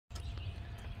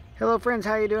Hello friends,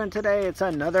 how you doing today? It's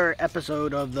another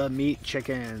episode of the Meat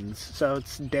Chickens. So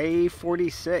it's day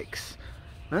 46.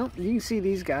 Well, you can see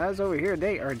these guys over here.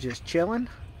 They are just chilling.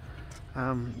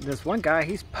 This one guy,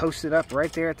 he's posted up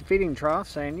right there at the feeding trough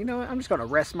saying, you know what, I'm just going to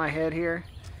rest my head here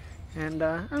and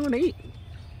I'm going to eat.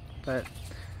 But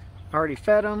I already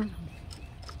fed them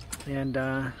and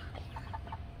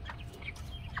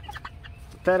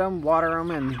water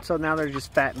them, and so now they're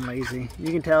just fat and lazy.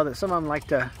 You can tell that some of them like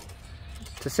to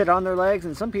sit on their legs,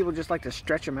 and some people just like to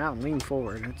stretch them out and lean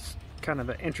forward. It's kind of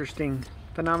an interesting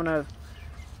phenomena,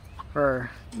 or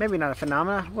maybe not a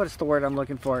phenomena. What's the word I'm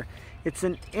looking for? It's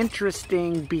an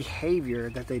interesting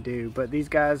behavior that they do, but these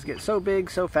guys get so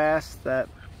big so fast that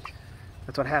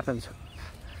that's what happens.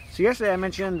 So yesterday I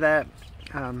mentioned that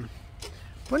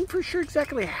wasn't for sure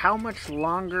exactly how much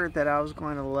longer that I was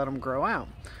going to let them grow out.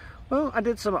 Well, I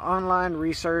did some online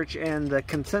research, and the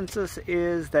consensus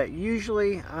is that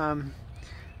usually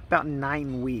about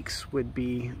 9 weeks would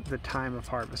be the time of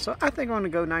harvest. So I think I'm going to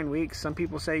go 9 weeks. Some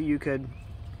people say you could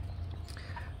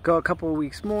go a couple of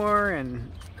weeks more and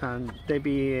they'd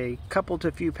be a couple to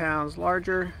a few pounds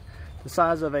larger, the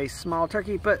size of a small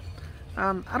turkey, but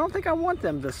I don't think I want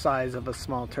them the size of a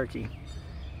small turkey.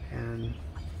 And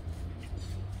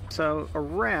so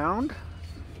around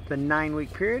the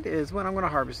 9-week period is when I'm going to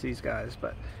harvest these guys.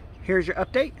 But here's your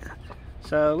update.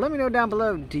 So let me know down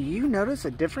below, do you notice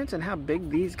a difference in how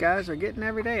big these guys are getting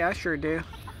every day? I sure do.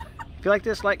 If you like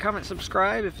this, like, comment,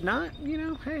 subscribe. If not, you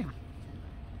know, hey,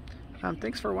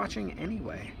 thanks for watching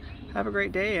anyway. Have a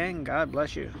great day and God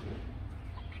bless you.